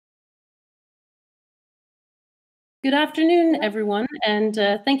Good afternoon, everyone, and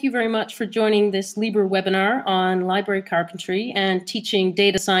thank you very much for joining this LIBER webinar on library carpentry and teaching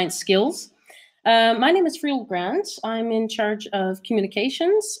data science skills. My name is Friel Grant. I'm in charge of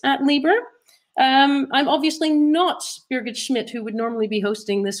communications at LIBER. I'm obviously not Birgit Schmidt, who would normally be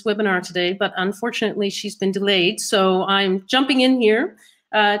hosting this webinar today, but unfortunately she's been delayed, so I'm jumping in here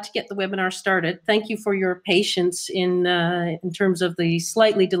to get the webinar started. Thank you for your patience in terms of the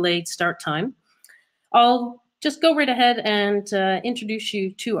slightly delayed start time. I'll just go right ahead and introduce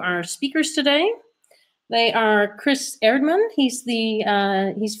you to our speakers today. They are Chris Erdmann. He's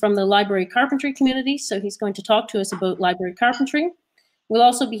from the Library Carpentry community, so he's going to talk to us about library carpentry. We'll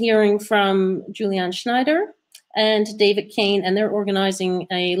also be hearing from Julianne Schneider and David Kane, and they're organizing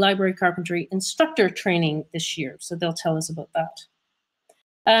a library carpentry instructor training this year, so they'll tell us about that.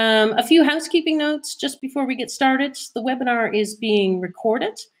 A few housekeeping notes just before we get started. The webinar is being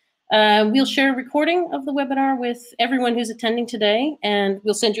recorded. We'll share a recording of the webinar with everyone who's attending today, and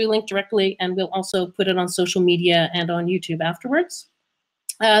we'll send you a link directly, and we'll also put it on social media and on YouTube afterwards.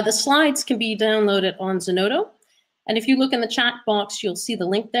 The slides can be downloaded on Zenodo, and if you look in the chat box, you'll see the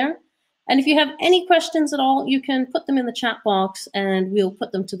link there. And if you have any questions at all, you can put them in the chat box, and we'll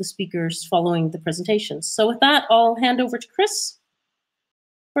put them to the speakers following the presentations. So with that, I'll hand over to Chris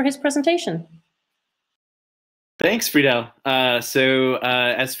for his presentation. Thanks, Friedel. As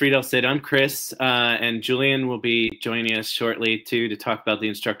Friedel said, I'm Chris, and Julian will be joining us shortly too to talk about the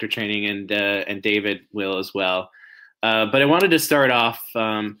instructor training, and David will as well. But I wanted to start off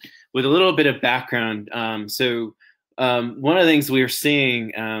with a little bit of background. One of the things we are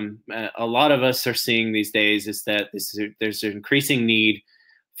seeing, a lot of us are seeing these days, is that there's an increasing need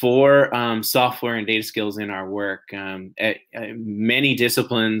for software and data skills in our work. Many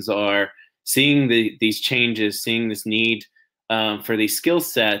disciplines are seeing these changes, seeing this need for these skill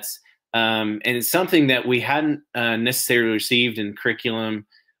sets, and it's something that we hadn't necessarily received in curriculum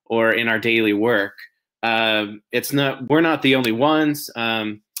or in our daily work. We're not the only ones.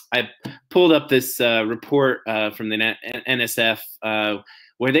 I pulled up this report from the NSF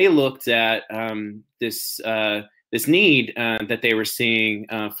where they looked at this need that they were seeing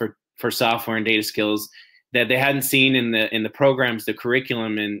for software and data skills that they hadn't seen in the programs, the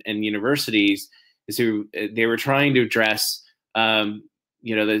curriculum in universities. So they were trying to address, trying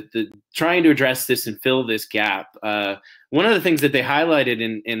to address this and fill this gap. One of the things that they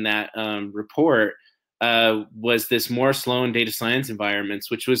highlighted in that report was this more Sloan data science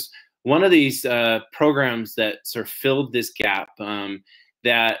environments, which was one of these programs that sort of filled this gap,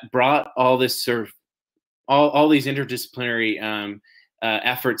 that brought all this sort of all these interdisciplinary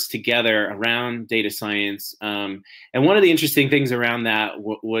efforts together around data science. And one of the interesting things around that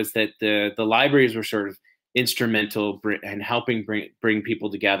was that the libraries were sort of instrumental in helping bring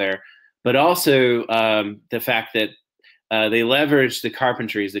people together, but also the fact that they leveraged the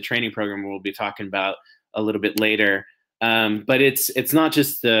Carpentries, the training program we'll be talking about a little bit later. But it's not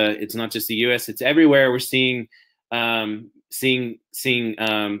just the US, it's everywhere. We're seeing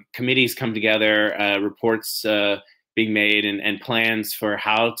committees come together, reports being made, and plans for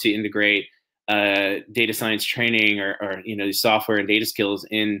how to integrate data science training or software and data skills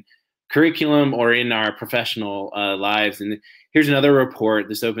in curriculum or in our professional lives. And here's another report,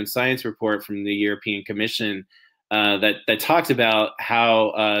 this Open Science report from the European Commission that talks about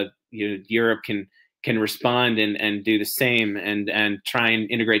how Europe can respond and do the same and try and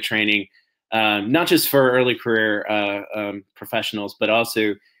integrate training, not just for early career professionals, but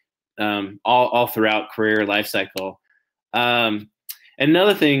also all throughout career life cycle.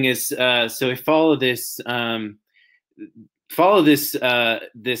 Another thing is, so we follow this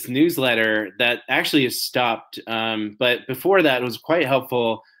this newsletter that actually has stopped, but before that it was quite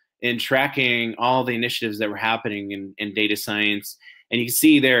helpful in tracking all the initiatives that were happening in data science. And you can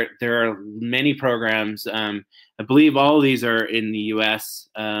see there are many programs. I believe all of these are in the US,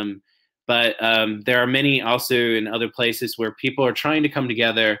 but there are many also in other places where people are trying to come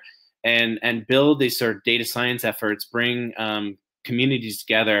together and build these sort of data science efforts, bring communities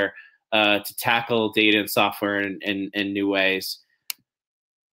together to tackle data and software in new ways.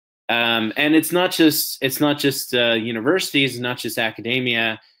 And it's not just universities, not just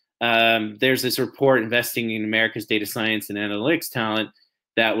academia. There's this report, Investing in America's Data Science and Analytics Talent,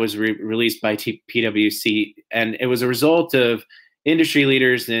 that was released by PwC, and it was a result of industry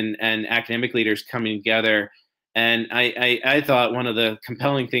leaders and academic leaders coming together. And I thought one of the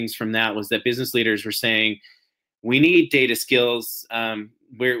compelling things from that was that business leaders were saying, we need data skills.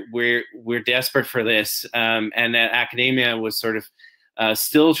 We're desperate for this, and that academia was sort of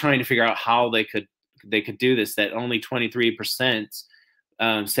still trying to figure out how they could do this. That only 23%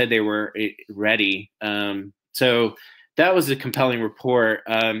 said they were ready So that was a compelling report.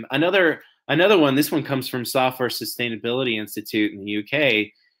 Another one, this one comes from Software Sustainability Institute in the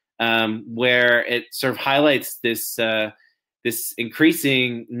UK, where it sort of highlights this this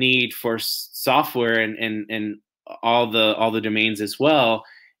increasing need for software and all the domains as well.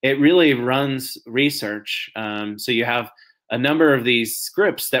 It really runs research. So you have a number of these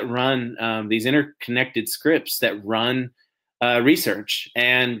scripts that run, these interconnected scripts that run research,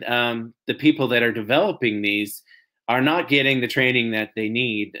 and the people that are developing these are not getting the training that they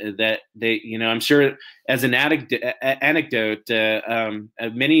need. That they, you know, I'm sure as an anecdote,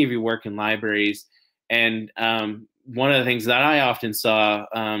 many of you work in libraries, and one of the things that I often saw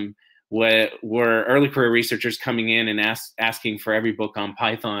were early career researchers coming in and asking for every book on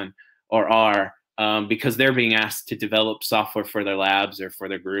Python or R, because they're being asked to develop software for their labs or for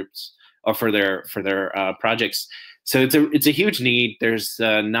their groups or for their projects. So it's a huge need. There's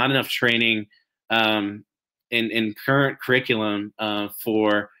not enough training in current curriculum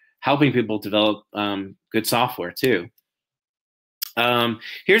for helping people develop good software too.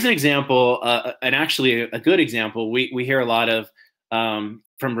 Here's an example, and actually a good example. We hear a lot of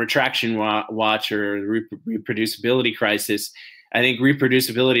from Retraction Watch or reproducibility crisis. I think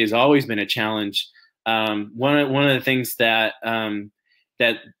reproducibility has always been a challenge. One of the things that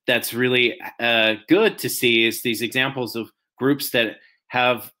that's really good to see is these examples of groups that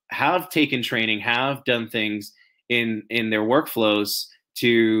have taken training, have done things in their workflows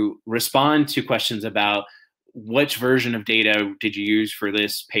to respond to questions about which version of data did you use for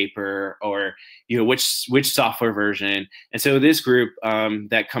this paper, or which software version. And so this group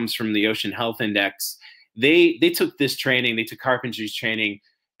that comes from the Ocean Health Index, they took this training, they took Carpentries training,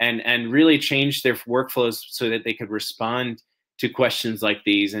 and really changed their workflows so that they could respond to questions like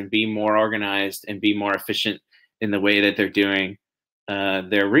these and be more organized and be more efficient in the way that they're doing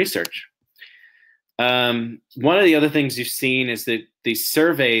their research. One of the other things you've seen is that these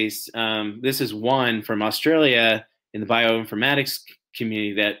surveys, this is one from Australia in the bioinformatics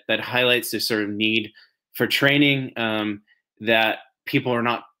community that highlights this sort of need for training that people are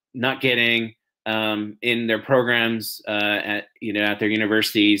not getting in their programs at their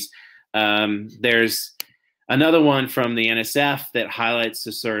universities. There's another one from the NSF that highlights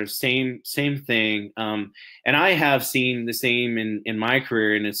the sort of same thing, and I have seen the same in my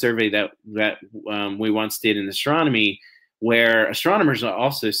career in a survey that we once did in astronomy, where astronomers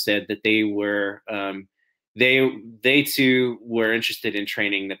also said that they were they too were interested in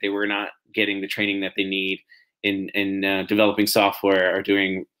training, that they were not getting the training that they need in developing software or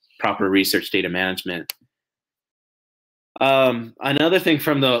doing proper research data management. Another thing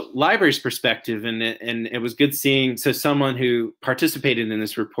from the library's perspective, and it was good seeing, so someone who participated in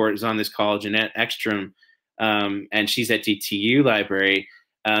this report is on this call, Jeanette Ekstrom, and she's at DTU Library.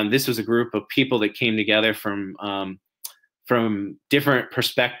 This was a group of people that came together from different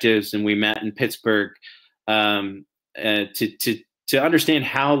perspectives, and we met in Pittsburgh to understand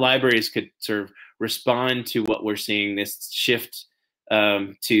how libraries could sort of respond to what we're seeing, this shift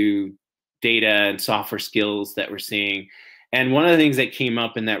to data and software skills that we're seeing. And one of the things that came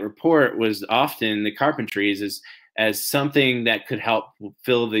up in that report was often the Carpentries as something that could help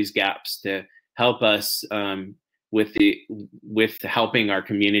fill these gaps, to help us with helping our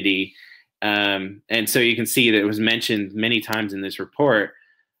community. And so you can see that it was mentioned many times in this report.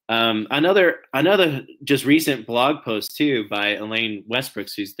 Another just recent blog post too by Elaine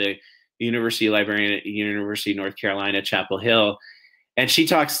Westbrooks, who's the university librarian at University of North Carolina, Chapel Hill. And she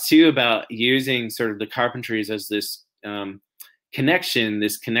talks too about using sort of the Carpentries as this connection,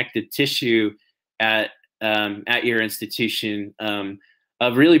 this connective tissue at your institution,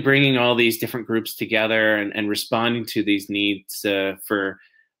 of really bringing all these different groups together and responding to these needs for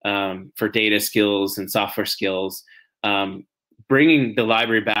data skills and software skills, bringing the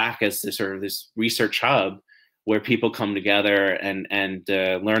library back as this sort of this research hub where people come together and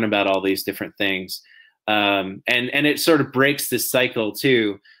learn about all these different things. And it sort of breaks this cycle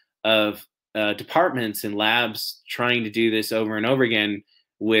too of departments and labs trying to do this over and over again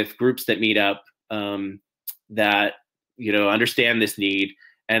with groups that meet up that understand this need,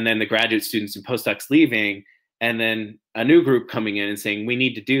 and then the graduate students and postdocs leaving, and then a new group coming in and saying, we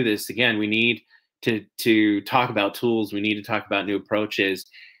need to do this again. We need to talk about tools. We need to talk about new approaches.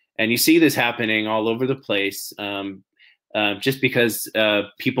 And you see this happening all over the place. Just because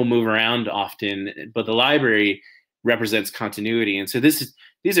people move around often, but the library represents continuity. And so these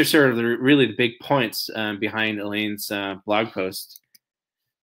are sort of really the big points behind Elaine's blog post.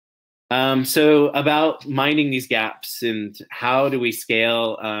 So about minding these gaps and how do we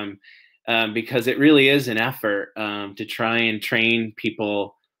scale, because it really is an effort to try and train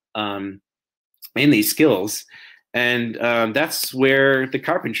people in these skills. And that's where the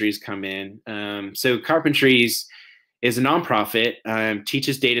Carpentries come in. So Carpentries is a nonprofit,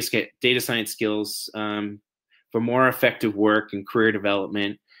 teaches data science skills for more effective work and career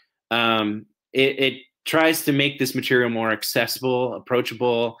development. It tries to make this material more accessible,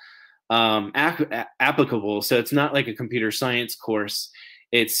 approachable, applicable. So it's not like a computer science course.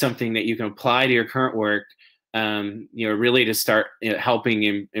 It's something that you can apply to your current work, really to start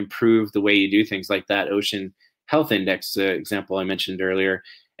helping improve the way you do things, like that Ocean Health Index example I mentioned earlier.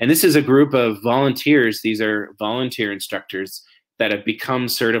 And this is a group of volunteers. These are volunteer instructors that have become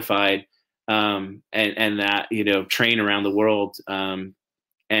certified and that train around the world. And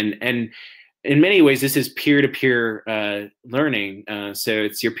in many ways, this is peer-to-peer learning. So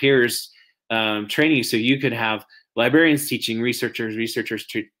it's your peers training. So you could have librarians teaching researchers, researchers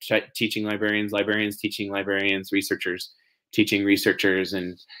teaching librarians, librarians teaching librarians, researchers teaching researchers.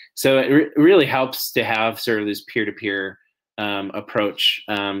 And so it really helps to have sort of this peer-to-peer approach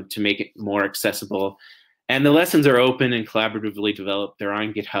to make it more accessible. And the lessons are open and collaboratively developed. They're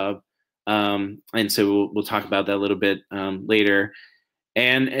on GitHub. And so we'll talk about that a little bit later.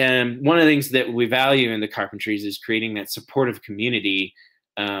 And one of the things that we value in the Carpentries is creating that supportive community,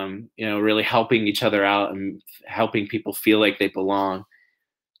 really helping each other out and helping people feel like they belong.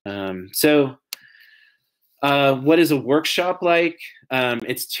 What is a workshop like?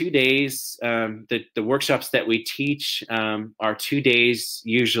 It's 2 days. The workshops that we teach are 2 days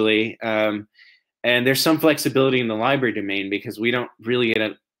usually. And there's some flexibility in the library domain because we don't really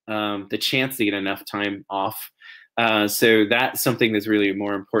get the chance to get enough time off. So that's something that's really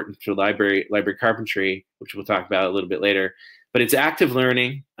more important for library carpentry, which we'll talk about a little bit later. But it's active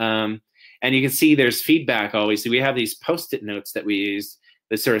learning. And you can see there's feedback always. So we have these Post-it notes that we use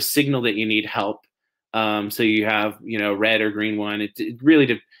that sort of signal that you need help. So you have, red or green one. It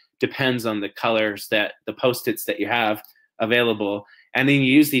really depends on the colors that the Post-its that you have available. And then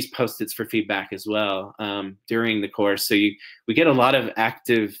you use these Post-its for feedback as well during the course. So we get a lot of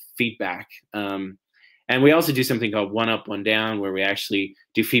active feedback. And we also do something called one up, one down, where we actually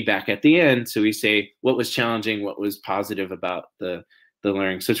do feedback at the end. So we say what was challenging, what was positive about the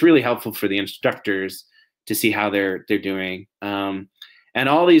learning. So it's really helpful for the instructors to see how they're doing. And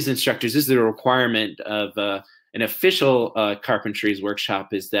all these instructors, this is a requirement of an official Carpentries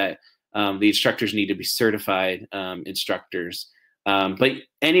workshop, is that the instructors need to be certified instructors. But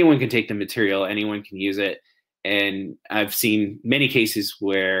anyone can take the material, anyone can use it. And I've seen many cases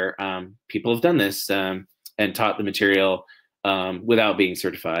where people have done this and taught the material without being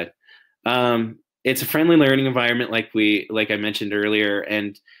certified. It's a friendly learning environment, like I mentioned earlier,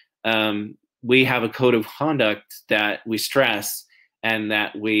 and we have a code of conduct that we stress and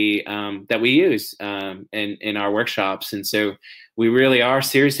that we use in our workshops. And so we really are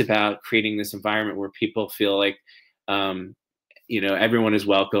serious about creating this environment where people feel like everyone is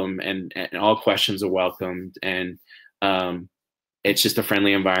welcome and all questions are welcomed, and it's just a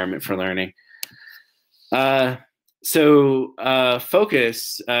friendly environment for learning.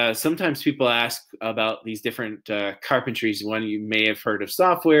 Focus. Sometimes people ask about these different carpentries. One, you may have heard of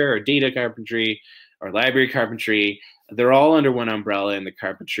software or data carpentry or library carpentry. They're all under one umbrella in the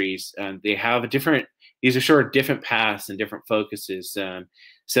Carpentries. They have these are sort of different paths and different focuses.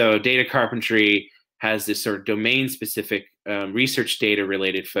 So data carpentry has this sort of domain-specific research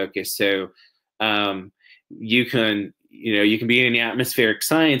data-related focus. So you can be in the atmospheric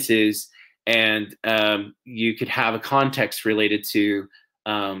sciences, and you could have a context related to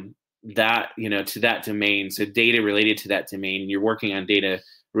that domain. So data related to that domain. You're working on data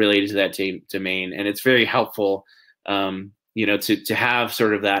related to that domain, and it's very helpful, to have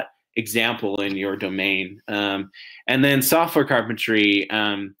sort of that example in your domain. And then software carpentry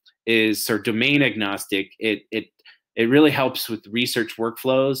is sort of domain agnostic. It really helps with research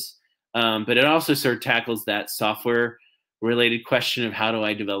workflows, but it also sort of tackles that software related question of how do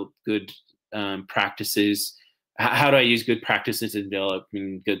I develop good practices? How do I use good practices in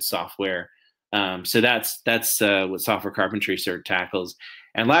developing good software? So that's what software carpentry sort of tackles.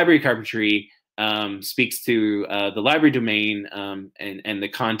 And library carpentry speaks to the library domain and the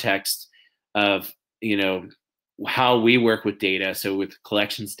context of how we work with data. So with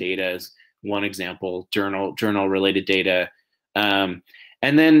collections data is one example, journal related data. And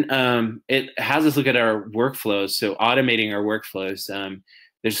then it has us look at our workflows. So automating our workflows.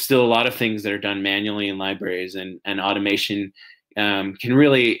 There's still a lot of things that are done manually in libraries, and automation can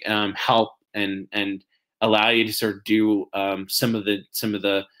really help and allow you to sort of do some of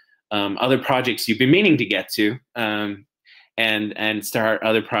the other projects you've been meaning to get to. and start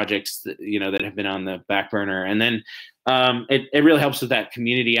other projects that, that have been on the back burner. And then it really helps with that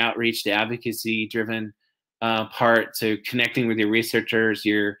community outreach, the advocacy driven part. So connecting with your researchers,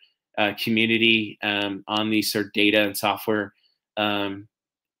 your community on these sort of data and software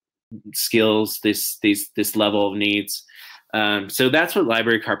skills, this level of needs. So that's what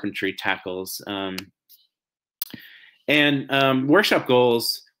Library Carpentry tackles. Workshop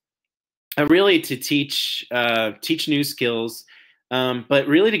goals are really to teach new skills, but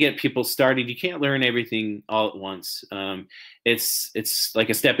really to get people started. You can't learn everything all at once. It's like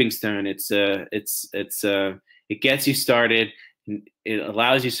a stepping stone. It gets you started. It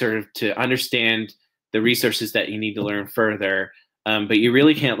allows you sort of to understand the resources that you need to learn further. But you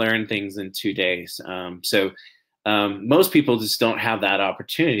really can't learn things in 2 days. Most people just don't have that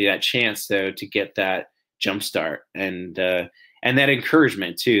opportunity, that chance, though, to get that jumpstart and that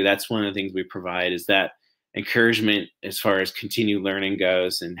encouragement too. That's one of the things we provide, is that encouragement as far as continued learning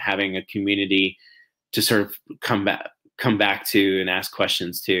goes, and having a community to sort of come back to and ask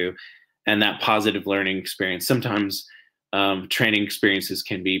questions to, and that positive learning experience. Sometimes training experiences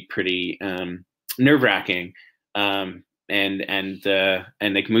can be pretty nerve-wracking, and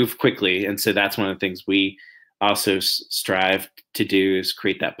they can move quickly, and so that's one of the things we also strive to do, is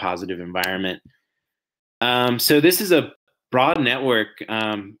create that positive environment. So this is a broad network.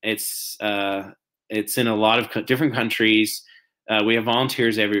 It's in a lot of different countries. We have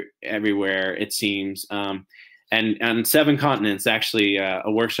volunteers everywhere, it seems, and on 7 continents. Actually, a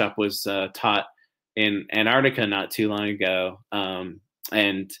workshop was taught in Antarctica not too long ago,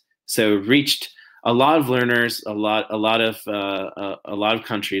 and so reached a lot of learners, a lot of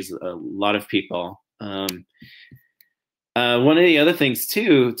countries, a lot of people. One of the other things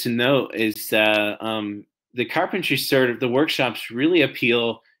too to note is that the carpentry the workshops really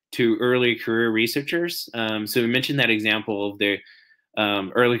appeal to early career researchers. So we mentioned that example of the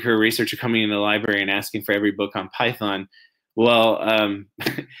early career researcher coming into the library and asking for every book on Python. Well,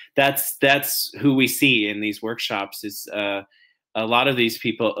 that's who we see in these workshops, is a lot of these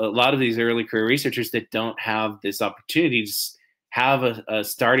people, a lot of these early career researchers that don't have this opportunity to have a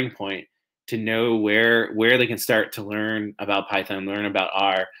starting point to know where they can start to learn about Python, learn about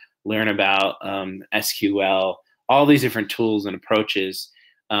R, learn about SQL, all these different tools and approaches.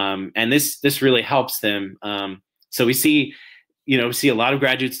 And this really helps them. So we see a lot of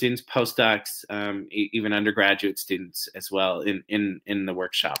graduate students, postdocs, even undergraduate students as well in the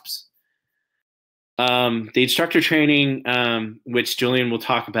workshops. The instructor training, which Julian will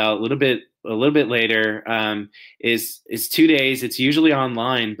talk about a little bit later, is 2 days. It's usually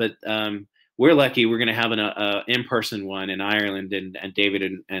online, but we're lucky. We're going to have an in-person one in Ireland, and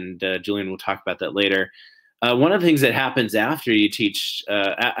David and Julian will talk about that later. One of the things that happens after you teach,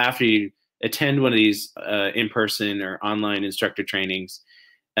 after you attend one of these in-person or online instructor trainings,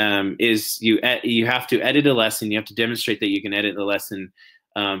 is you have to edit a lesson. You have to demonstrate that you can edit the lesson,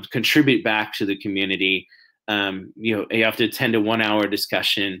 contribute back to the community. You have to attend a 1-hour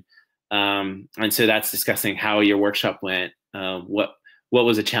discussion, and so that's discussing how your workshop went, what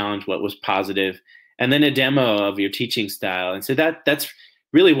was a challenge, what was positive, and then a demo of your teaching style. And so that's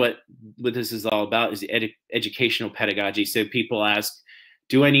really what this is all about, is educational pedagogy. So people ask,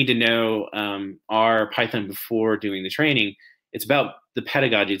 do I need to know R, Python before doing the training? It's about the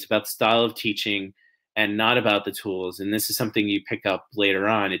pedagogy. It's about the style of teaching, and not about the tools. And this is something you pick up later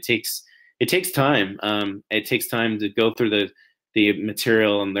on. It takes time. It takes time to go through the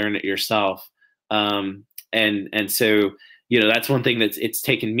material and learn it yourself. And so that's one thing it's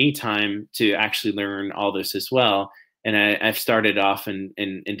taken me time to actually learn all this as well. And I've started off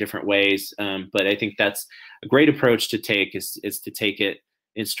in different ways, but I think that's a great approach to take, is to take it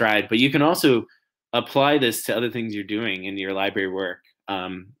in stride. But you can also apply this to other things you're doing in your library work.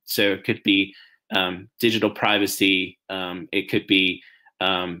 So it could be digital privacy, it could be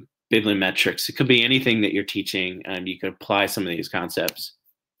bibliometrics, it could be anything that you're teaching, and you could apply some of these concepts.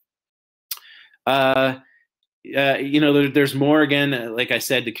 There's more. Again, like I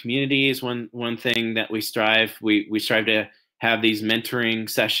said, the community is one thing that we strive to have these mentoring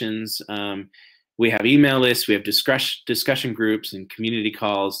sessions. We have email lists, we have discussion groups and community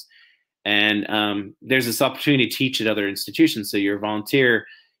calls, and there's this opportunity to teach at other institutions. So you're a volunteer,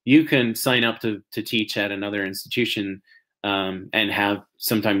 you can sign up to teach at another institution, and have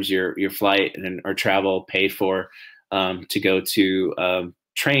sometimes your flight or travel paid for, to go to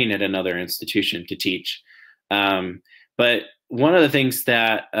train at another institution to teach. But one of the things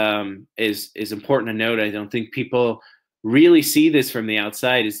that is important to note, I don't think people really see this from the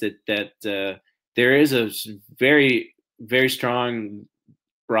outside, is that there is a very, very strong,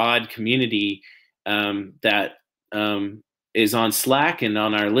 broad community that is on Slack and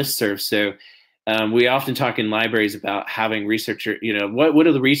on our listserv. So we often talk in libraries about having researcher, what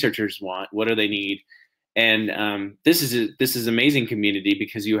do the researchers want? What do they need? And this is amazing community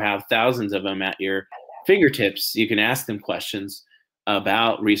because you have thousands of them at your fingertips. You can ask them questions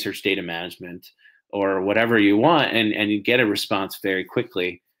about research data management or whatever you want, and you get a response very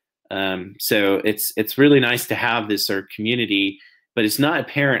quickly. So it's really nice to have this sort of community, but it's not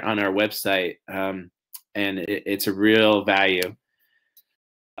apparent on our website, and it's a real value.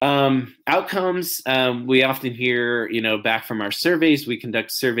 Outcomes, we often hear, back from our surveys. We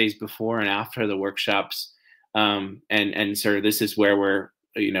conduct surveys before and after the workshops, and sort of this is where we're,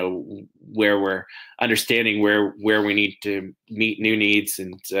 where we're understanding where we need to meet new needs,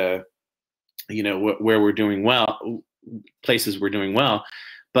 and where we're doing well, places we're doing well.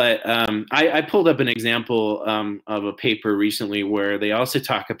 But I pulled up an example of a paper recently where they also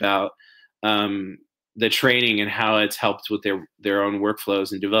talk about the training and how it's helped with their own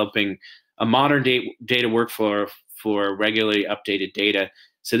workflows and developing a modern data workflow for regularly updated data.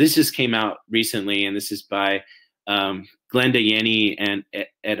 So this just came out recently, and this is by Glenda Yenny and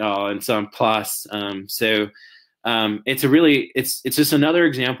et al. And so on PLOS. It's just another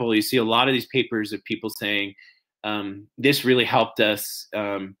example. You see a lot of these papers of people saying this really helped us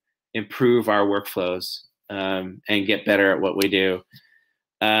improve our workflows and get better at what we do.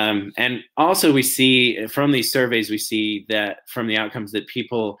 And also we see from these surveys, we see that from the outcomes that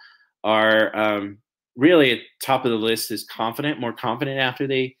people are really at top of the list is more confident after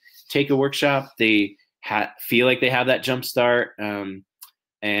they take a workshop. They feel like they have that jump start.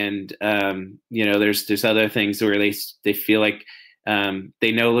 There's other things where they feel like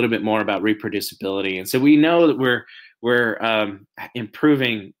they know a little bit more about reproducibility. And so we know that we're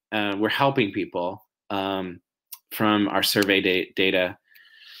improving, we're helping people from our survey data.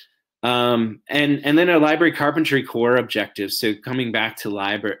 And then our library carpentry core objectives. So coming back to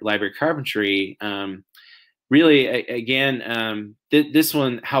library carpentry, really, again, this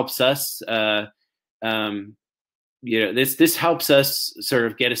one helps us, this helps us sort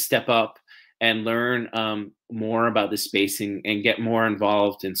of get a step up and learn more about the space and get more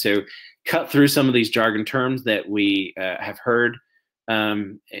involved. And so cut through some of these jargon terms that we have heard,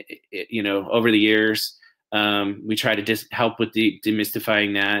 over the years. We try to just help with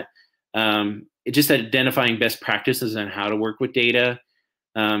demystifying that. Just identifying best practices on how to work with data,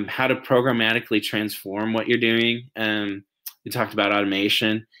 how to programmatically transform what you're doing. We talked about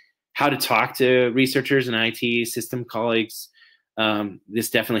automation, how to talk to researchers and IT system colleagues. This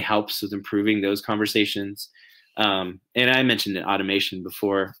definitely helps with improving those conversations. And I mentioned automation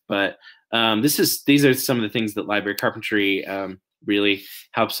before, but these are some of the things that library carpentry really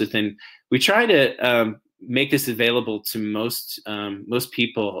helps with. And we try to make this available to most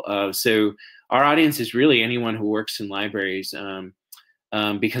people. So our audience is really anyone who works in libraries,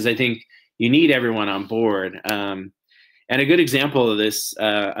 because I think you need everyone on board. And a good example of this,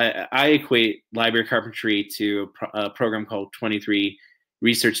 I equate library carpentry to a program called 23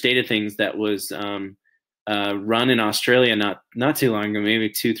 Research Data Things that was run in Australia not too long ago, maybe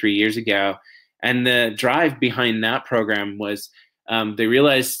 2-3 years ago. And the drive behind that program was they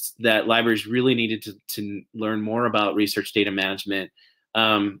realized that libraries really needed to learn more about research data management,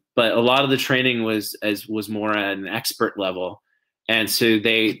 but a lot of the training was more at an expert level, and so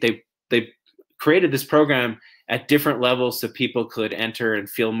they created this program at different levels so people could enter and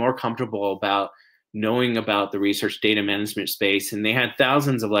feel more comfortable about knowing about the research data management space. And they had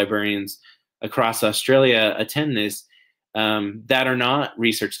thousands of librarians across Australia attend this that are not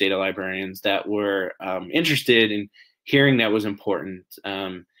research data librarians, that were interested in hearing that was important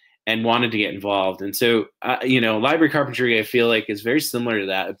and wanted to get involved. And so, library carpentry, I feel like, is very similar to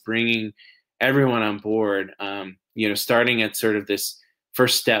that, bringing everyone on board, starting at sort of this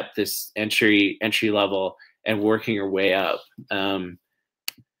first step, this entry level, and working your way up.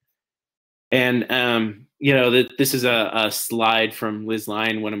 This is a slide from Liz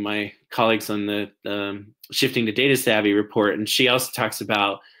Lyon, one of my colleagues on the Shifting to Data Savvy report. And she also talks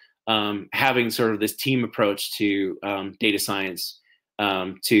about having sort of this team approach to data science,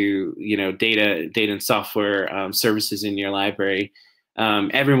 to data and software services in your library.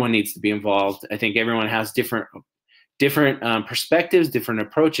 Everyone needs to be involved. I think everyone has different perspectives, different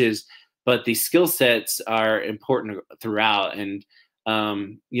approaches, but the skill sets are important throughout. And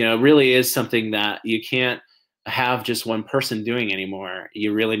it really is something that you can't have just one person doing anymore.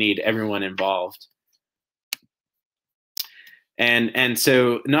 You really need everyone involved. And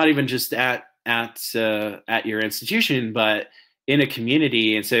so not even just at your institution, but in a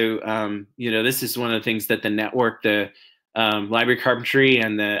community. And so this is one of the things that the network, the Library Carpentry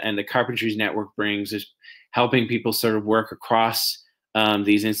and the Carpentries network brings, is helping people sort of work across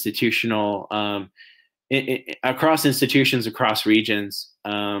these across institutions, across regions.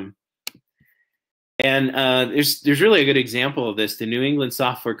 There's really a good example of this, the New England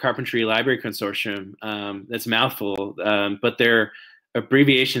Software Carpentry Library Consortium. That's a mouthful, but their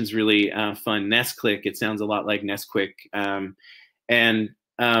abbreviation's really fun. NESCLIC, it sounds a lot like Nesquik.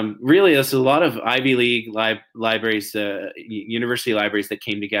 Really, there's a lot of Ivy League libraries, university libraries that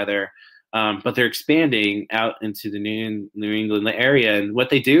came together, but they're expanding out into the New England area. And what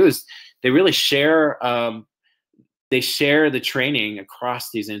they do is they really share the training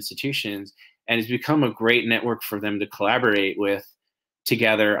across these institutions, and it's become a great network for them to collaborate with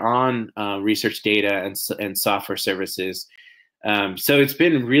together on research data and software services. So it's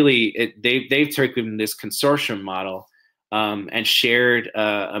been really, they've taken this consortium model and shared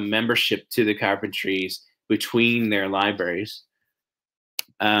a membership to the Carpentries between their libraries.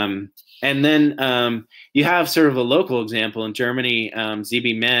 And then you have sort of a local example in Germany,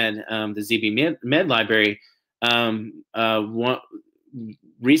 ZB Med, the ZB Med library.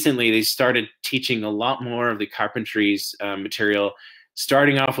 Recently, they started teaching a lot more of the Carpentries material,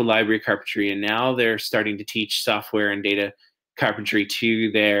 starting off with Library Carpentry, and now they're starting to teach software and data carpentry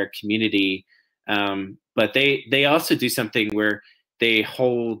to their community. But they also do something where they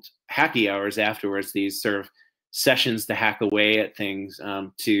hold hacky hours afterwards, these sort of sessions to hack away at things,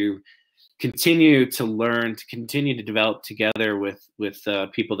 to continue to learn, to continue to develop together with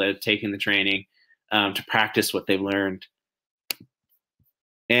people that have taken the training, to practice what they've learned.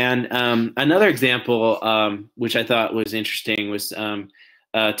 And another example, which I thought was interesting, was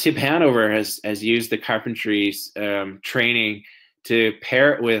TIB Hanover has used the Carpentries training to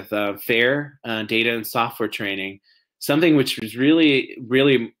pair it with FAIR data and software training, something which was really,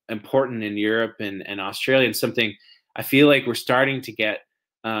 really important in Europe and Australia, and something I feel like we're starting to get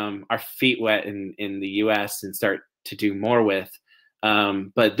our feet wet in the US and start to do more with.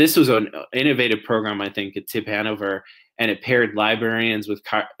 But this was an innovative program, I think, at TIB Hanover, and it paired librarians with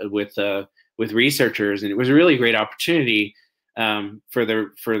researchers, and it was a really great opportunity for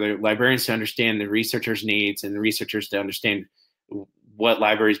the librarians to understand the researchers' needs and the researchers to understand what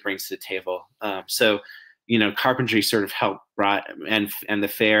libraries brings to the table. So, you know, carpentry sort of helped and the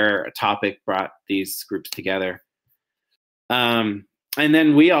FAIR topic brought these groups together. And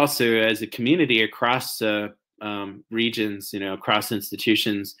then we also, as a community across regions, you know, across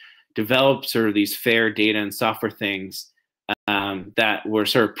institutions, developed sort of these FAIR data and software things that were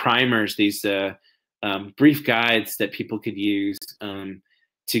sort of primers, these brief guides that people could use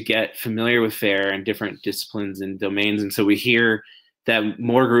to get familiar with FAIR and different disciplines and domains. And so we hear that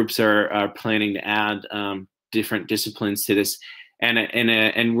more groups are planning to add different disciplines to this,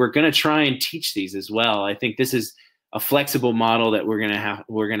 and we're going to try and teach these as well. I think this is a flexible model that we're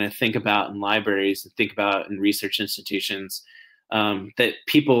going to think about in libraries and think about in research institutions, that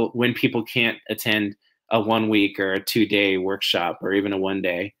when people can't attend a 1 week or a 2-day workshop or even a 1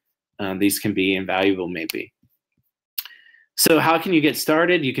 day, these can be invaluable maybe. So how can you get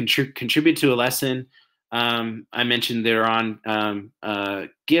started? You can contribute to a lesson. I mentioned they're on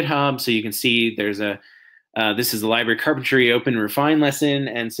GitHub, so you can see there's this is the Library Carpentry Open Refine lesson,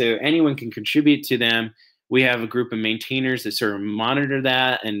 and so anyone can contribute to them. We have a group of maintainers that sort of monitor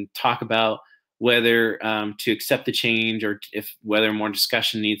that and talk about whether to accept the change or whether more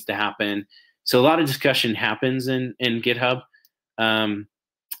discussion needs to happen. So a lot of discussion happens in GitHub,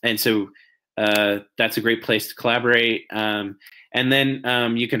 and so that's a great place to collaborate. And then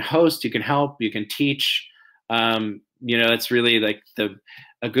you can host, you can help, you can teach. You know, that's really like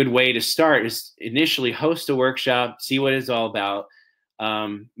a good way to start is initially host a workshop, see what it's all about,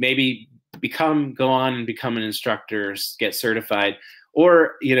 maybe go on and become an instructor, get certified,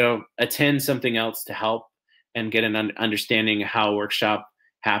 or, you know, attend something else to help and get an understanding of how a workshop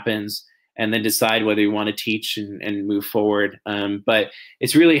happens, and then decide whether you want to teach and move forward. But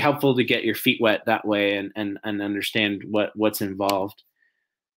it's really helpful to get your feet wet that way and understand what's involved.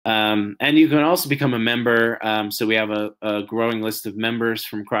 And you can also become a member. So we have a growing list of members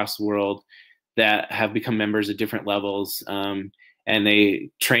from across the world that have become members at different levels, and they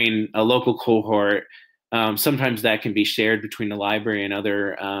train a local cohort. Sometimes that can be shared between the library and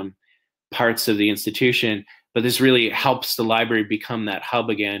other parts of the institution, but this really helps the library become that hub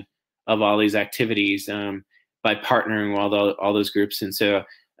again of all these activities by partnering with all those groups. And so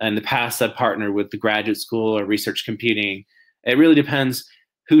in the past, I've partnered with the graduate school or research computing. It really depends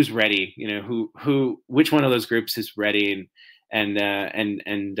who's ready, you know, which one of those groups is ready and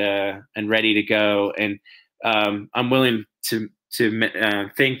ready to go. And I'm willing to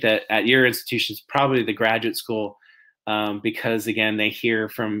think that at your institution is probably the graduate school, because again, they hear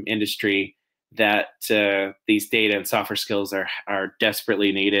from industry that these data and software skills are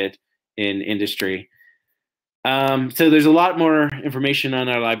desperately needed in industry. So there's a lot more information on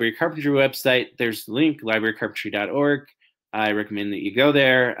our Library Carpentry website. There's the link, librarycarpentry.org. I recommend that you go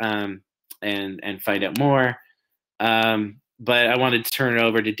there and find out more. But I wanted to turn it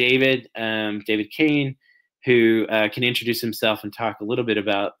over to David, David Kane, who can introduce himself and talk a little bit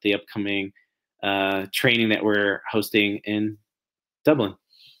about the upcoming training that we're hosting in Dublin.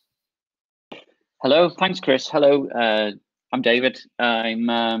 Hello, thanks, Chris. Hello, I'm David. I'm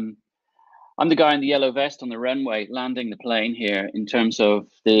the guy in the yellow vest on the runway landing the plane here in terms of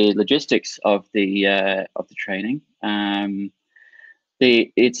the logistics of the training.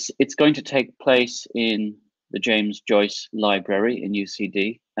 It's going to take place in the James Joyce Library in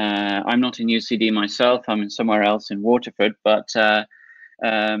UCD. I'm not in UCD myself. I'm in somewhere else in Waterford, but the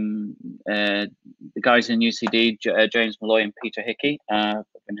guys in UCD, James Malloy and Peter Hickey, have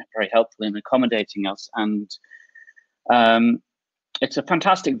been very helpful in accommodating us. And it's a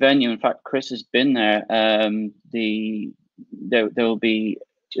fantastic venue. In fact, Chris has been there.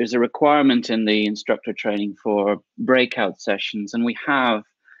 There's a requirement in the instructor training for breakout sessions, and we have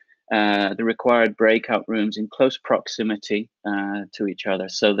the required breakout rooms in close proximity to each other,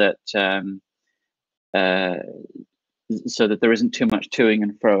 so that there isn't too much toing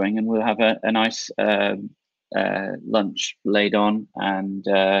and froing, and we'll have a nice lunch laid on, and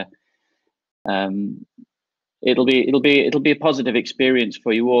it'll be a positive experience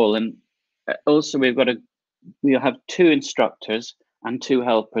for you all. And also we'll have 2 instructors and 2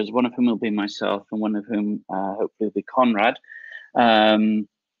 helpers, one of whom will be myself and one of whom hopefully will be Conrad.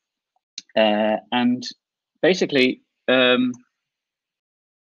 And basically, if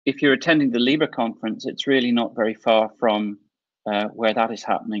you're attending the LIBER conference, it's really not very far from where that is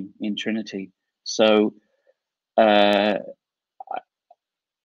happening in Trinity. So I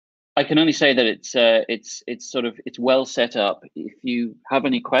can only say that it's well set up. If you have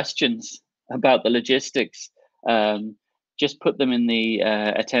any questions about the logistics, just put them in the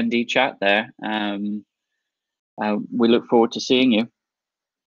attendee chat there. We look forward to seeing you.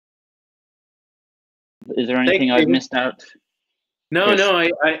 Is there anything I've missed out? No, Yes. no.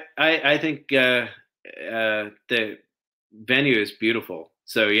 I think the venue is beautiful.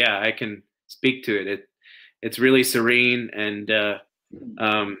 So yeah, I can speak to it. It's really serene, and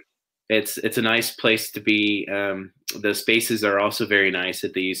it's a nice place to be. The spaces are also very nice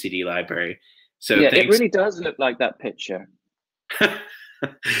at the UCD library. So yeah, thanks. It really does look like that picture.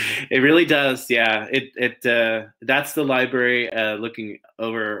 It really does. Yeah. That's the library overlooking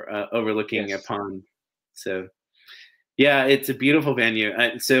Yes. a pond. So yeah, it's a beautiful venue.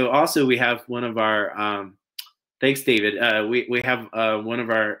 So also we have one of our thanks, David. We have one of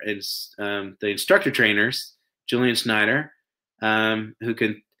our the instructor trainers, Julian Schneider, who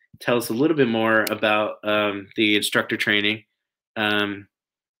can tell us a little bit more about the instructor training.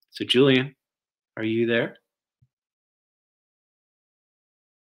 So Julian, are you there?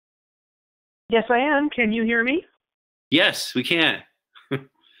 Yes, I am. Can you hear me? Yes, we can.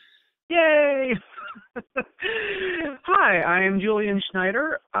 Yay! Hi, I am Julian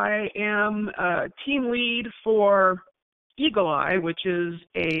Schneider. I am team lead for Eagle Eye, which is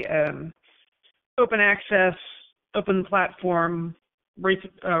a open access, open platform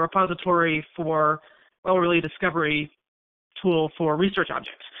repository for well-related discovery tool for research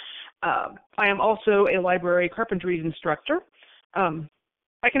objects. I am also a Library Carpentries instructor.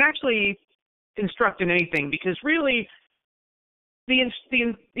 I can actually instruct in anything, because really the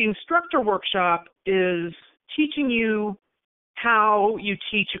instructor workshop is teaching you how you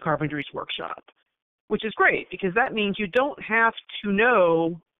teach a carpentries workshop, which is great, because that means you don't have to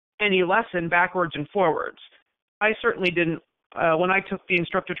know any lesson backwards and forwards. I certainly didn't when I took the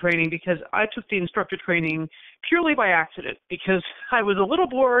instructor training, because I took the instructor training purely by accident, because I was a little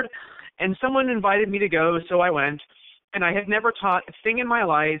bored and someone invited me to go, so I went. And I had never taught a thing in my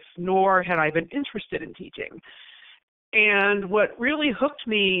life, nor had I been interested in teaching. And what really hooked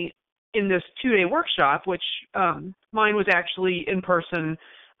me in this 2-day workshop, which mine was actually in person,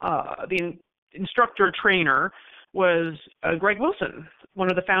 the instructor trainer was Greg Wilson, one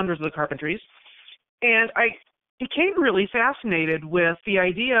of the founders of the Carpentries. And I became really fascinated with the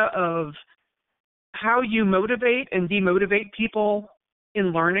idea of how you motivate and demotivate people in a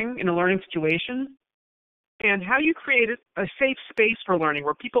learning situation, and how you create a safe space for learning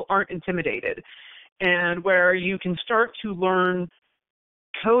where people aren't intimidated, and where you can start to learn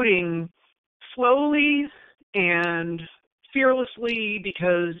coding slowly and fearlessly,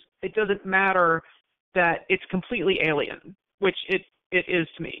 because it doesn't matter that it's completely alien, which it is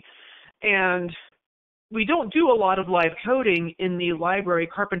to me. And we don't do a lot of live coding in the library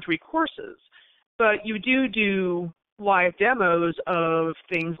carpentry courses. but you do live demos of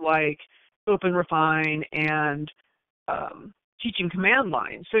things like OpenRefine and teaching command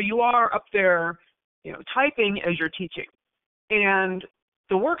line. So you are up there, typing as you're teaching. And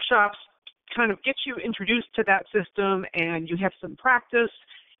the workshops kind of get you introduced to that system, and you have some practice,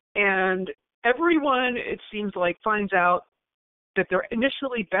 and everyone, it seems like, finds out that they're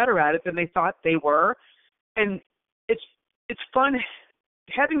initially better at it than they thought they were. And it's fun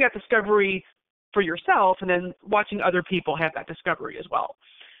having that discovery for yourself and then watching other people have that discovery as well.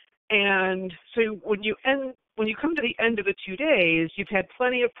 And so when you come to the end of the 2 days, you've had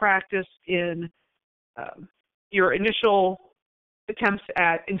plenty of practice in your initial attempts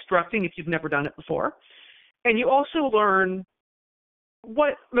at instructing if you've never done it before. And you also learn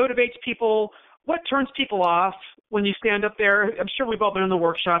what motivates people, what turns people off when you stand up there. I'm sure we've all been in the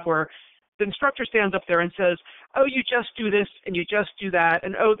workshop where the instructor stands up there and says, oh, you just do this and you just do that,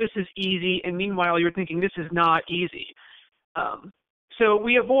 and oh, this is easy, and meanwhile you're thinking this is not easy. So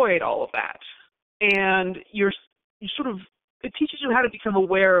we avoid all of that. And it teaches you how to become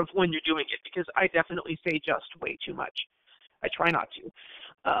aware of when you're doing it, because I definitely say just way too much. I try not to.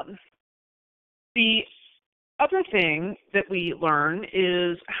 The other thing that we learn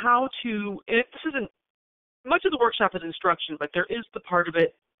is how to, this isn't, much of the workshop is instruction, but there is the part of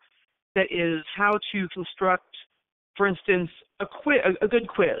it that is how to construct, for instance, a good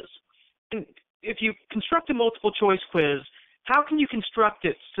quiz. And if you construct a multiple choice quiz, how can you construct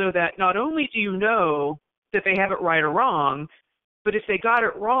it so that not only do you know that they have it right or wrong, but if they got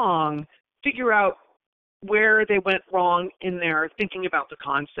it wrong, figure out where they went wrong in their thinking about the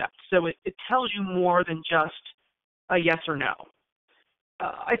concept. So it tells you more than just a yes or no.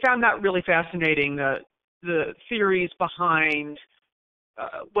 I found that really fascinating, the theories behind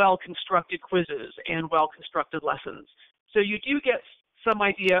well-constructed quizzes and well-constructed lessons. So you do get some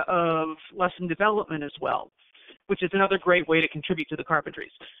idea of lesson development as well, which is another great way to contribute to the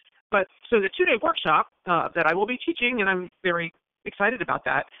Carpentries. But so the 2-day workshop that I will be teaching, and I'm very excited about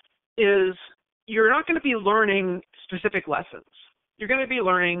that, is you're not going to be learning specific lessons. You're going to be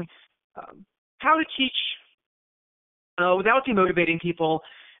learning how to teach without demotivating people,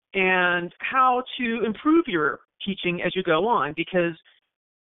 and how to improve your teaching as you go on, because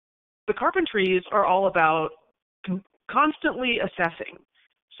the Carpentries are all about constantly assessing.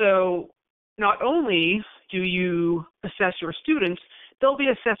 So not only do you assess your students, they'll be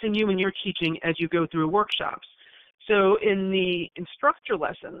assessing you in your teaching as you go through workshops. So in the instructor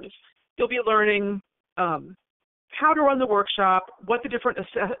lessons, you'll be learning how to run the workshop, what the different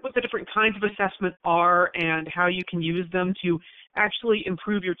kinds of assessment are, and how you can use them to actually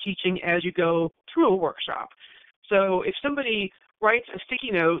improve your teaching as you go through a workshop. So if somebody writes a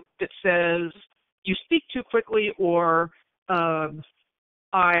sticky note that says, you speak too quickly, or I'm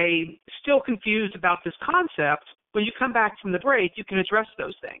still confused about this concept, when you come back from the break, you can address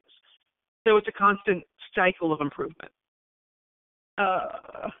those things. So it's a constant cycle of improvement.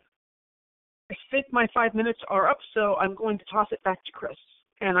 I think my 5 minutes are up, so I'm going to toss it back to Chris.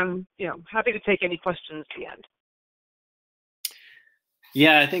 And I'm happy to take any questions at the end.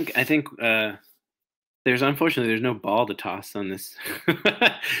 Yeah, I think there's no ball to toss on this.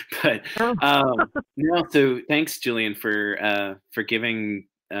 But no, so thanks, Julian, for giving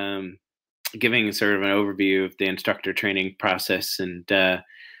sort of an overview of the instructor training process. And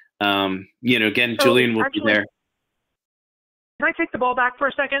again, Julian will be there. Can I take the ball back for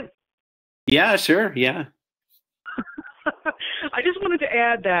a second? Yeah, sure. Yeah. I just wanted to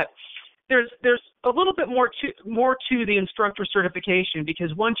add that there's a little bit more to the instructor certification,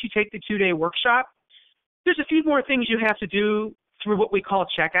 because once you take the 2-day workshop, there's a few more things you have to do through what we call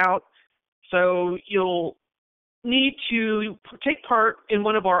checkout. So you'll need to take part in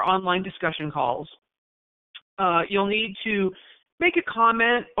one of our online discussion calls. You'll need to make a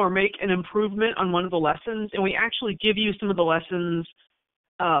comment or make an improvement on one of the lessons, and we actually give you some of the lessons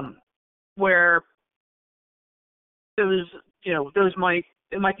where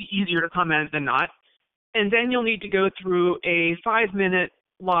it might be easier to comment than not. And then you'll need to go through a 5-minute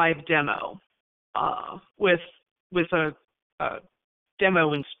live demo with a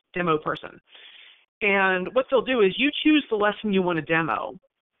demo person. And what they'll do is you choose the lesson you want to demo,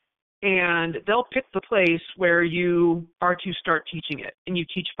 and they'll pick the place where you are to start teaching it, and you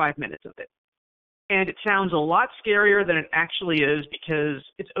teach 5 minutes of it. And it sounds a lot scarier than it actually is, because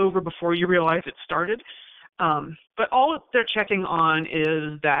it's over before you realize it started. But all they're checking on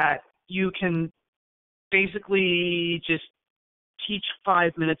is that you can basically just teach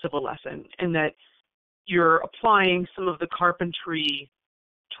 5 minutes of a lesson, and that you're applying some of the carpentry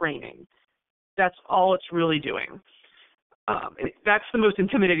training. That's all it's really doing. That's the most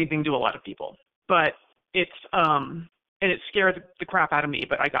intimidating thing to a lot of people. but it's and it scared the crap out of me,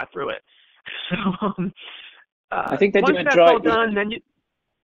 but I got through it. So I think they once do a that's dry. all done, then you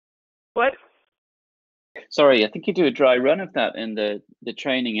what? Sorry, I think you do a dry run of that in the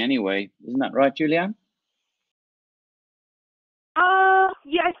training anyway. Isn't that right, Julianne?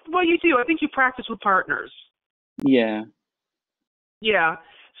 Yeah, well, you do. I think you practice with partners. Yeah. Yeah.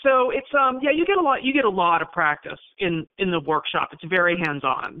 So it's yeah, you get a lot of practice in the workshop. It's very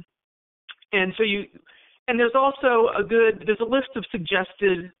hands-on. And so there's also there's a list of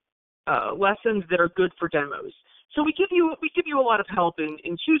suggested lessons that are good for demos. So we give you a lot of help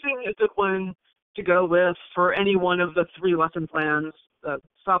in choosing a good one to go with for any one of the 3 lesson plans,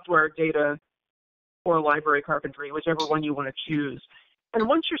 software, data, or library carpentry, whichever one you want to choose. And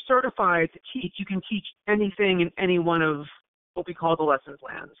once you're certified to teach, you can teach anything in any one of what we call the lesson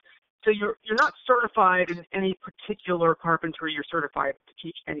plans. So you're not certified in any particular carpentry. You're certified to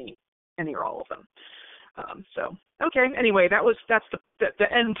teach any or all of them. So okay. Anyway, that's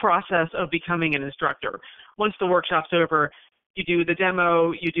the end process of becoming an instructor. Once the workshop's over, you do the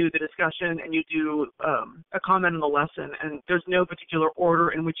demo, you do the discussion, and you do a comment on the lesson. And there's no particular order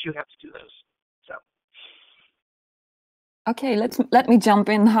in which you have to do those. So. Okay, let me jump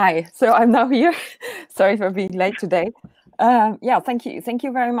in. Hi, so I'm now here. Sorry for being late today. Yeah, thank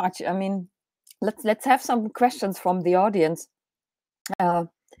you very much. I mean, let's have some questions from the audience.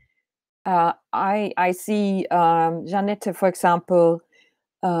 I see Jeanette, for example,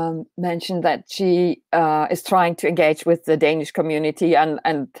 mentioned that she is trying to engage with the Danish community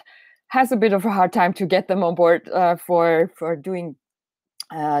and has a bit of a hard time to get them on board for doing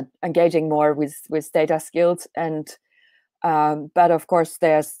engaging more with data skills. And but of course,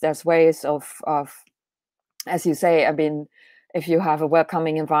 there's ways of, as you say, I mean, if you have a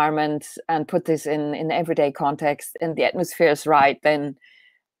welcoming environment and put this in everyday context and the atmosphere is right, then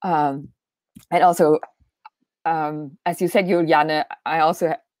and also, as you said, Juliane, I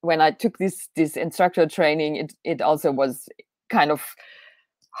also, when I took this instructor training, it also was kind of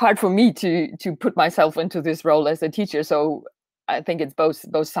hard for me to put myself into this role as a teacher. So I think it's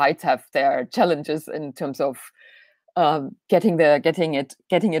both sides have their challenges in terms of getting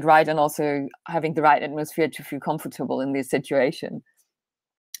it right and also having the right atmosphere to feel comfortable in this situation.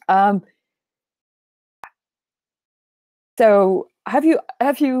 So have you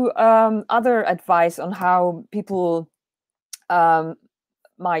other advice on how people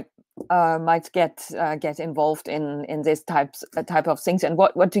might get involved in this type of things, and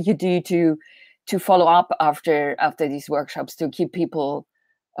what do you do to follow up after these workshops to keep people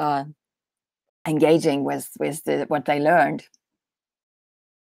engaging with what they learned?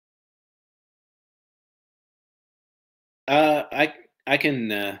 I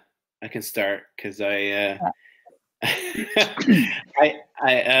can start because I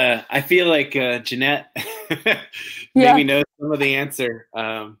feel like Jeanette maybe knows some of the answer,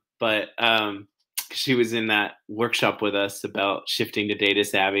 but she was in that workshop with us about shifting to data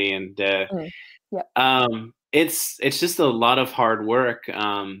savvy, and it's just a lot of hard work.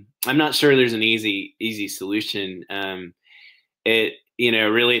 I'm not sure there's an easy solution.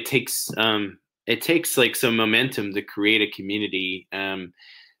 Really it takes like some momentum to create a community.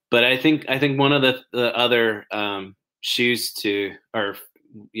 But I think one of the other shoes to, or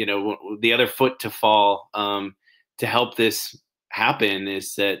the other foot to fall to help this happen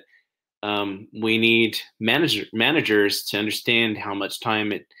is that we need managers to understand how much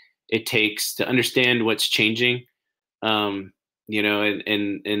time it takes to understand what's changing, in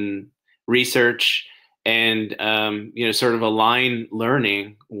research, and sort of align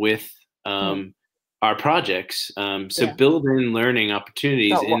learning with our projects. Build in learning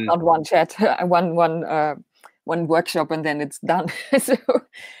opportunities. So not one chat, one workshop, and then it's done. So.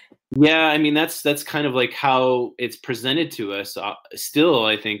 Yeah, I mean that's kind of like how it's presented to us. Still,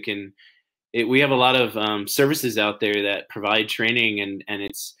 I think, we have a lot of services out there that provide training, and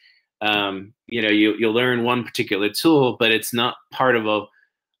it's you'll learn one particular tool, but it's not part of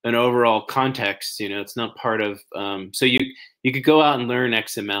an overall context. It's not part of. So you could go out and learn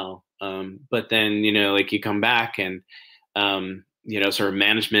XML. But then, like you come back and, sort of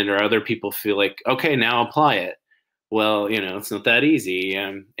management or other people feel like, okay, now apply it. Well, it's not that easy.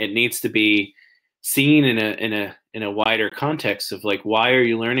 It needs to be seen in a wider context of like, why are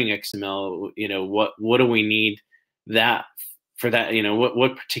you learning XML? What do we need that for that?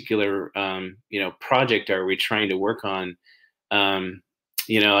 What particular, project are we trying to work on?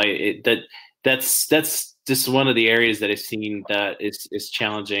 That's just one of the areas that I've seen that is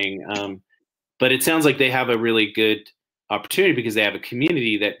challenging. But it sounds like they have a really good opportunity because they have a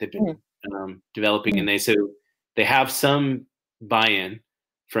community that they've been developing, and they have some buy-in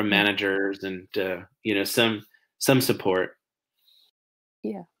from managers and you know, some support.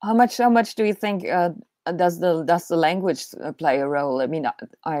 Yeah. How much do you think does the language play a role? I mean,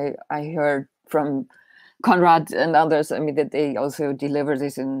 I heard from Conrad and others, I mean, that they also deliver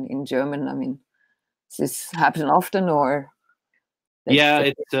this in German. I mean, does this happen often, or?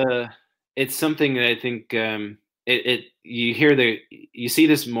 Yeah, it's something that I think you see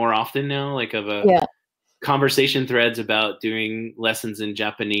this more often now, like conversation threads about doing lessons in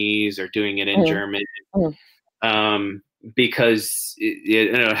Japanese or doing it in German, because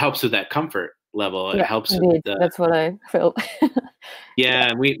it helps with that comfort level. It helps with that's what I felt.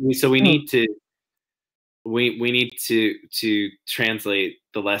 Yeah, we need to we need to translate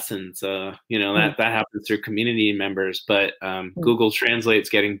the lessons. You know, that happens through community members, but Google Translate's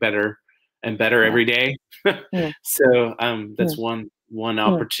getting better and better every day. So that's one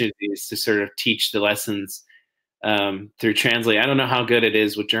opportunity is to sort of teach the lessons through Translate. I don't know how good it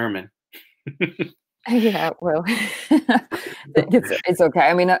is with German. Yeah, well, it's okay.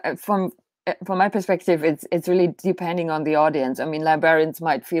 I mean, from my perspective, it's really depending on the audience. I mean, librarians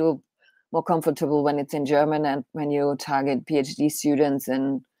might feel more comfortable when it's in German and when you target PhD students,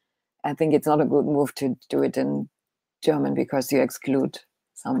 and I think it's not a good move to do it in German because you exclude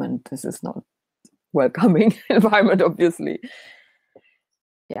some, and this is not welcoming environment, obviously.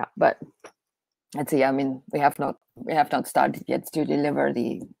 Yeah, but let's see. I mean, we have not started yet to deliver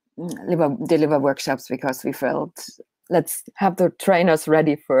workshops because we felt let's have the trainers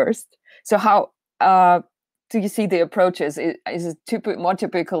ready first. So how do you see the approaches? Is it more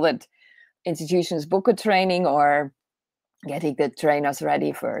typical that institutions book a training or getting the trainers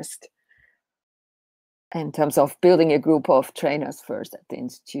ready first in terms of building a group of trainers first at the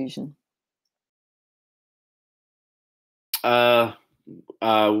institution?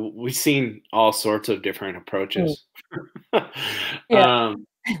 We've seen all sorts of different approaches.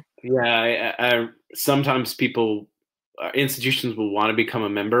 Sometimes institutions will want to become a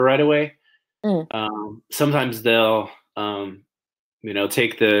member right away. Sometimes they'll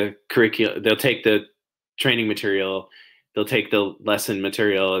take the curriculum, they'll take the training material, they'll take the lesson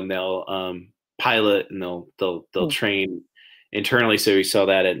material, and they'll pilot, and they'll train internally. So we saw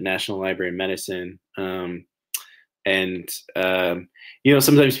that at National Library of Medicine.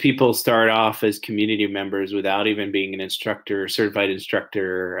 Sometimes people start off as community members without even being an instructor, certified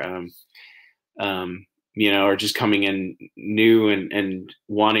instructor, or just coming in new and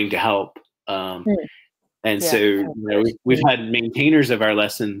wanting to help. So we've had maintainers of our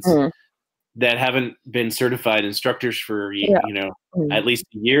lessons that haven't been certified instructors for at least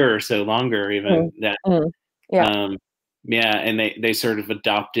a year or so longer, even and they sort of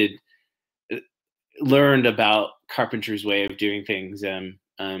learned about Carpentry's way of doing things, as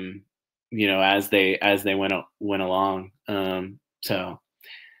they went along. So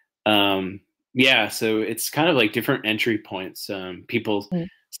it's kind of like different entry points. People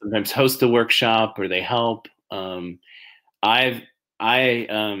sometimes host a workshop or they help. I've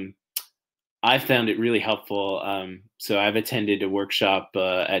found it really helpful. So I've attended a workshop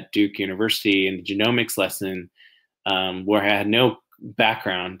at Duke University in the genomics lesson, where I had no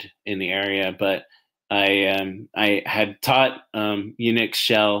background in the area, but I had taught Unix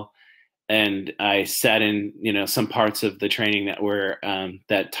shell, and I sat in some parts of the training that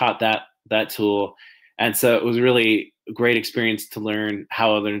taught that tool, and so it was really a great experience to learn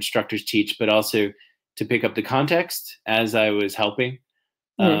how other instructors teach, but also to pick up the context as I was helping,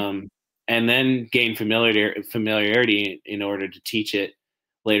 and then gain familiarity in order to teach it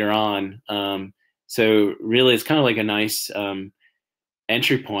later on. So really, it's kind of like a nice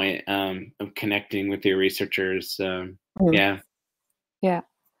entry point of connecting with your researchers. Yeah.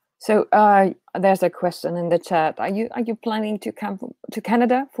 So there's a question in the chat. Are you planning to come to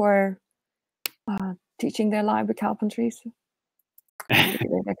Canada for teaching their library carpentries?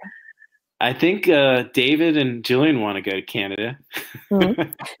 I think David and Julian want to go to Canada. We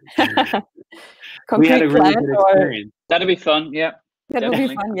had a really good experience. That'll be fun. Yeah. That'll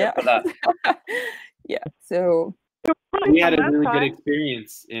be fun. Yeah. Yeah. So we had a really good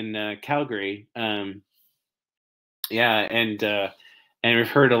experience in Calgary. And we've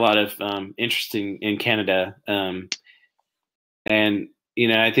heard a lot of interesting in Canada. And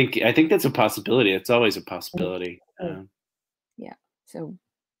I think that's a possibility. It's always a possibility. Yeah. So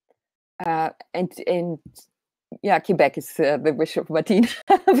Quebec is the wish of Martine,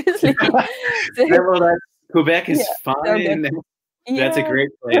 obviously. Quebec is fine. That's a great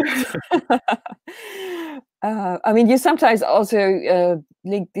place. I mean, you sometimes also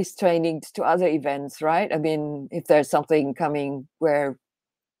link these trainings to other events, right? I mean, if there's something coming where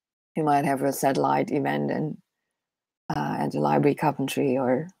you might have a satellite event, and at the Library Carpentry,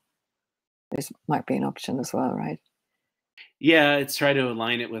 or this might be an option as well, right? Yeah, it's try to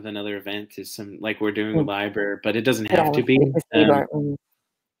align it with another event, is some like we're doing with LIBER, but it doesn't have to be.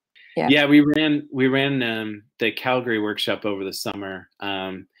 Yeah, we ran the Calgary workshop over the summer,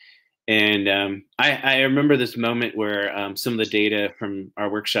 and I remember this moment where some of the data from our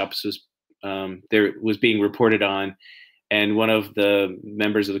workshops was being reported on, and one of the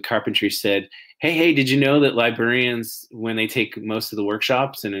members of the Carpentry said, hey, did you know that librarians, when they take most of the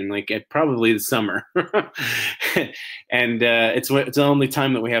workshops, and in like probably the summer, and it's the only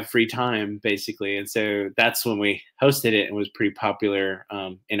time that we have free time, basically. And so that's when we hosted it, and was pretty popular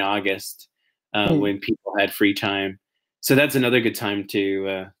in August when people had free time. So that's another good time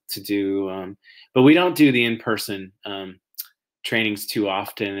to do. But we don't do the in-person trainings too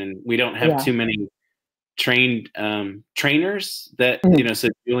often, and we don't have too many trained trainers that so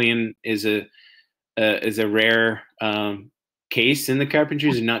Julian is a rare case in the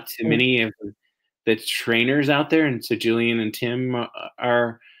Carpentries, and not too many of the trainers out there. And so Julian and Tim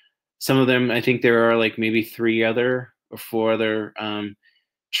are some of them. I think there are like maybe 3 or 4 other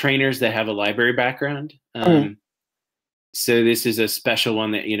trainers that have a library background. So this is a special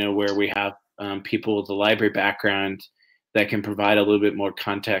one that where we have people with a library background that can provide a little bit more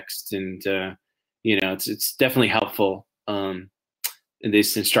context, and it's definitely helpful in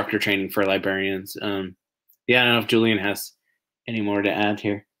this instructor training for librarians. Yeah, I don't know if Julian has any more to add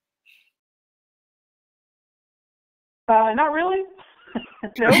here. Not really.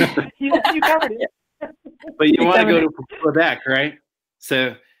 No, you covered it. But you want to go to Quebec, right?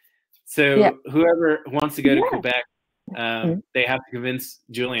 So whoever wants to go to Quebec, they have to convince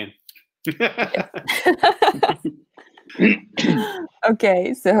Julian.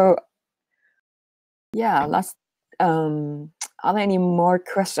 Okay, so yeah, last. Are there any more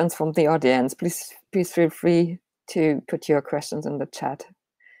questions from the audience? Please feel free to put your questions in the chat.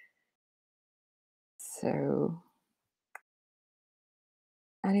 So,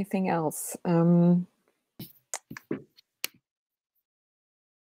 anything else?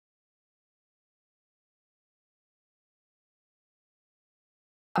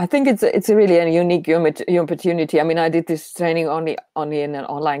 I think it's a really a unique opportunity. I mean, I did this training only in an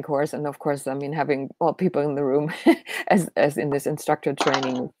online course, and of course, I mean, having all people in the room as in this instructor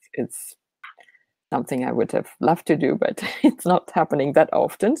training, it's something I would have loved to do, but it's not happening that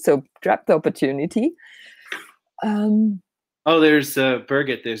often. So grab the opportunity. Oh, there's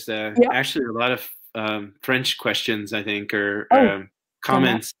Birgit. There's actually a lot of French questions, I think, or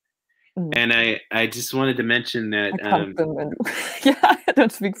comments. And I just wanted to mention that I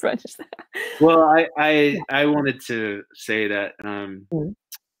don't speak French. Well, I wanted to say that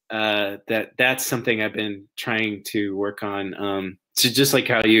that's something I've been trying to work on. So just like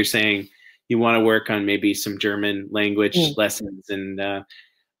how you're saying, you want to work on maybe some German language lessons, and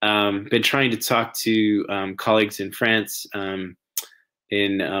been trying to talk to colleagues in France,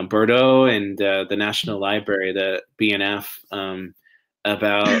 in Bordeaux, and the National Library, the BNF.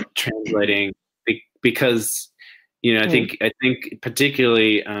 About translating, because I think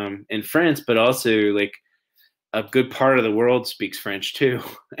particularly in France, but also like a good part of the world speaks French too,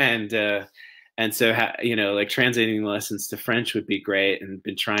 and so like translating the lessons to French would be great, and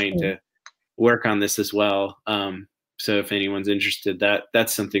been trying to work on this as well. So if anyone's interested,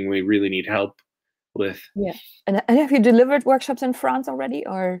 that's something we really need help with. Yeah, and have you delivered workshops in France already,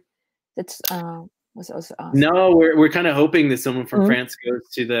 or that's was also asked? No, we're kind of hoping that someone from France goes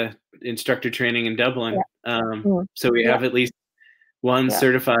to the instructor training in Dublin. So we have at least one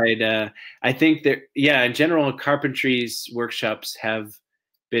certified. I think that in general, Carpentries workshops have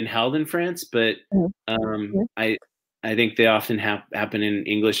been held in France, but I think they often happen in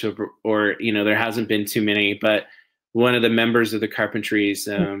English, or there hasn't been too many. But one of the members of the Carpentries,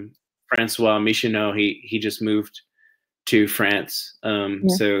 Francois Michonneau, he just moved to France,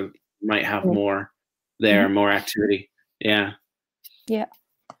 so might have more there, more activity. It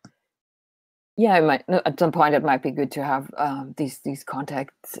might, at some point it might be good to have these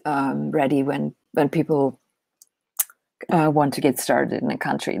contacts ready when people want to get started in a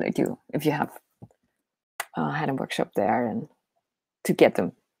country, like if you have had a workshop there, and to get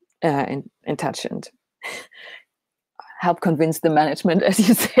them in touch and help convince the management, as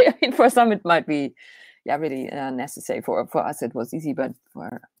you say. I mean, for some it might be really necessary. For us it was easy, but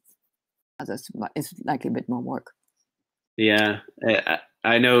for others it's likely a bit more work. Yeah,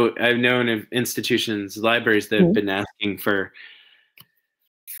 I've known of institutions, libraries that have been asking for,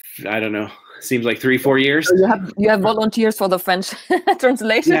 I don't know, seems like 3-4 years. So you have volunteers for the French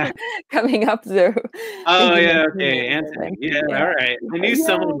translation coming up there. Oh yeah, okay, Anthony. Yeah, all right. I knew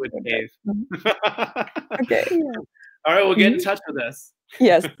someone would cave. Okay. All right, well, get in touch with us.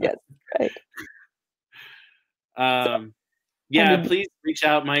 Yes, yes, great. Yeah, please reach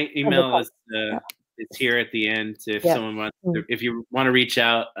out. My email is it's here at the end. If someone wants, if you want to reach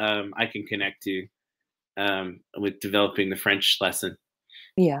out, I can connect you with developing the French lesson.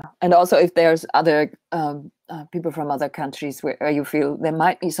 Yeah, and also if there's other people from other countries where you feel there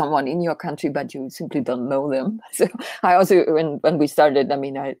might be someone in your country, but you simply don't know them. So I also, when we started, I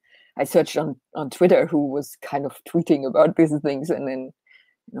mean, I searched on Twitter who was kind of tweeting about these things, and then,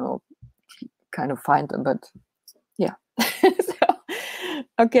 you know, kind of find them. But yeah, so,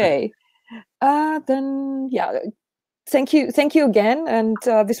 okay, then yeah, thank you again, and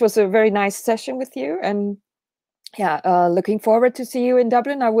this was a very nice session with you, and yeah, looking forward to see you in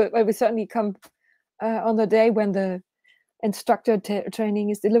Dublin. I will certainly come on the day when the instructor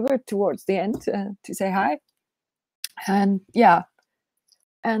training is delivered towards the end to say hi. And yeah,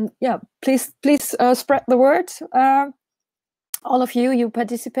 please spread the word. All of you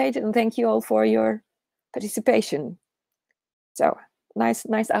participated, and thank you all for your participation. So nice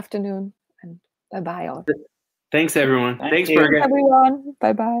afternoon, and bye all. Thanks everyone. Thanks you. Birgit. Everyone.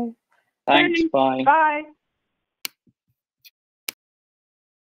 Bye. Thanks. Bye. Bye.